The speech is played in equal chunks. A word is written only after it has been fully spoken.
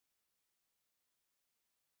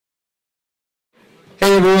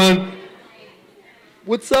Hey everyone.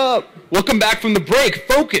 What's up? Welcome back from the break.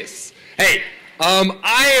 Focus. Hey,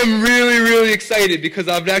 I am really excited because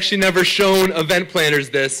I've actually never shown event planners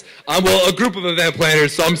this. Well, a group of event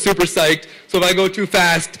planners, so I'm super psyched. So if I go too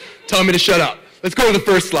fast, tell me to shut up. Let's go to the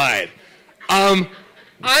first slide.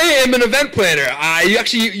 I am an event planner. I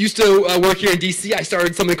actually used to work here in DC. I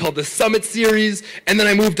started something called the Summit Series, and then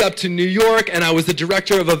I moved up to New York, and I was the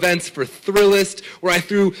director of events for Thrillist, where I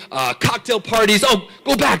threw cocktail parties. Oh,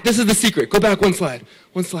 go back. This is the secret. Go back one slide.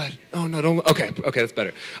 One slide. Oh, no, don't. Okay, that's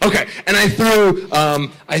better. Okay, and I threw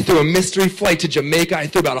a mystery flight to Jamaica. I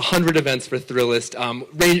threw about 100 events for Thrillist,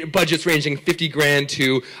 budgets ranging 50 grand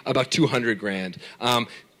to about 200 grand.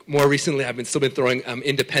 More recently, I've still been throwing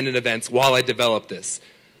independent events while I develop this.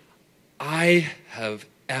 I have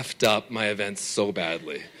effed up my events so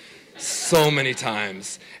badly, so many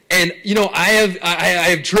times. And, you know, I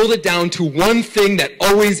have drilled it down to one thing that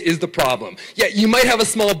always is the problem. Yeah, you might have a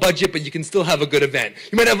small budget, but you can still have a good event.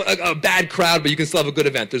 You might have a bad crowd, but you can still have a good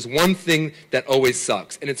event. There's one thing that always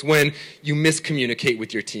sucks, and it's when you miscommunicate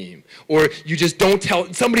with your team. Or you just don't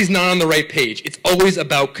tell, somebody's not on the right page. It's always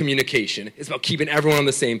about communication. It's about keeping everyone on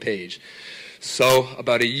the same page. So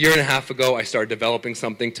about a year and a half ago, I started developing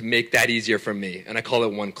something to make that easier for me, and I call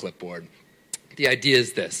it One Clipboard. The idea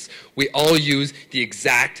is this. We all use the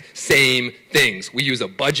exact same things. We use a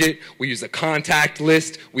budget, we use a contact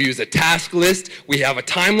list, we use a task list, we have a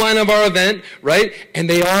timeline of our event, right? And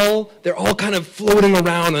they're all kind of floating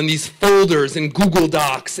around on these folders in Google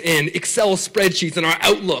Docs and Excel spreadsheets in our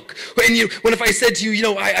Outlook. And if I said to you, you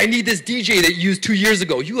know, I need this DJ that you used 2 years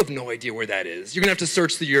ago, you have no idea where that is. You're going to have to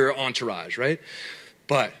search through your entourage, right?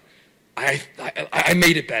 But I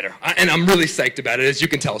made it better, and I'm really psyched about it, as you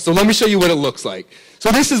can tell. So let me show you what it looks like.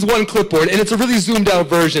 So this is One Clipboard, and it's a really zoomed out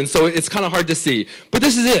version, so it's kind of hard to see. But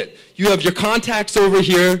this is it. You have your contacts over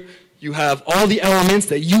here. You have all the elements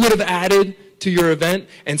that you would have added to your event,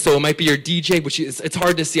 and so it might be your DJ, which it's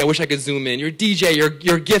hard to see. I wish I could zoom in. Your DJ,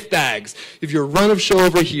 your gift bags. If your run of show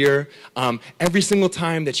over here, every single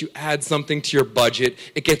time that you add something to your budget,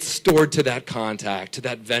 it gets stored to that contact, to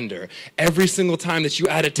that vendor. Every single time that you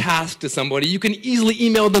add a task to somebody, you can easily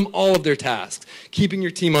email them all of their tasks, keeping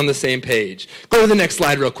your team on the same page. Go to the next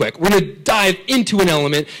slide real quick. We're going to dive into an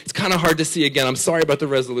element. It's kind of hard to see again. I'm sorry about the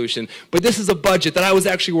resolution, but this is a budget that I was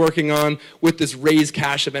actually working on with this Raise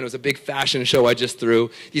Cash event. It was a big fashion show I just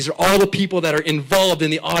threw. These are all the people that are involved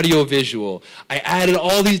in the audio visual. I added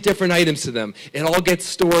all these different items to them. It all gets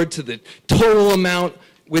stored to the total amount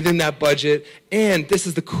within that budget, and this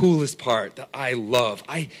is the coolest part that I love.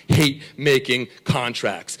 I hate making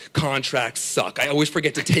contracts. Contracts suck. I always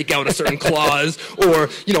forget to take out a certain clause, or,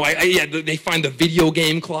 you know, they find the video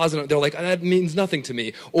game clause, and they're like, that means nothing to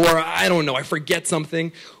me, or I don't know, I forget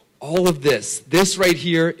something. All of this right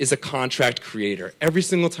here is a contract creator. Every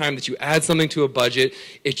single time that you add something to a budget,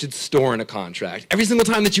 it should store in a contract. Every single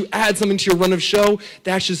time that you add something to your run of show,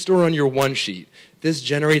 that should store on your one sheet. This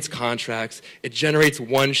generates contracts. It generates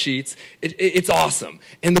one sheets. It's awesome.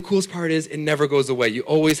 And the coolest part is it never goes away. You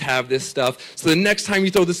always have this stuff. So the next time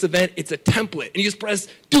you throw this event, it's a template. And you just press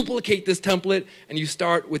duplicate this template, and you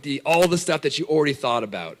start with all the stuff that you already thought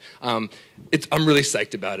about. I'm really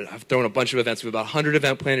psyched about it. I've thrown a bunch of events. We have about 100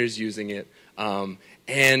 event planners using it.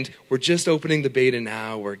 And we're just opening the beta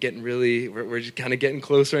now. We're just kind of getting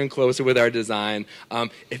closer and closer with our design.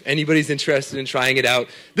 If anybody's interested in trying it out,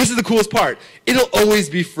 this is the coolest part. It'll always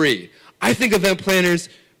be free. I think event planners,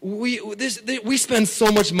 we spend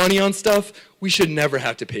so much money on stuff, we should never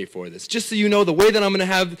have to pay for this. Just so you know, the way that I'm going to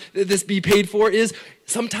have this be paid for is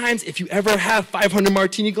sometimes if you ever have 500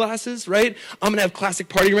 martini glasses, right, I'm going to have Classic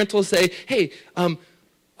Party Rental say, hey,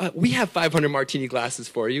 we have 500 martini glasses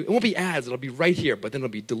for you. It won't be ads, it'll be right here, but then it'll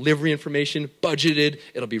be delivery information, budgeted,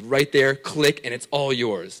 it'll be right there, click, and it's all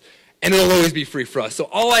yours. And it'll always be free for us. So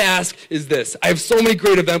all I ask is this. I have so many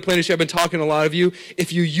great event planners here. I've been talking to a lot of you.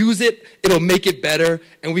 If you use it, it'll make it better,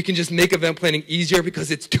 and we can just make event planning easier because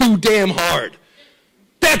it's too damn hard.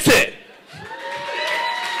 That's it.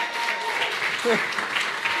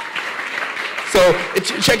 So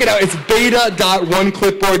check it out. It's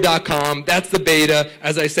beta.oneclipboard.com. That's the beta.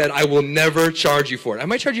 As I said, I will never charge you for it. I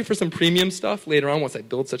might charge you for some premium stuff later on once I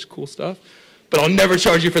build such cool stuff. But I'll never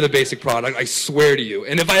charge you for the basic product. I swear to you.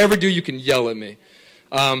 And if I ever do, you can yell at me.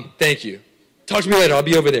 Thank you. Talk to me later. I'll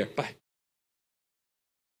be over there. Bye.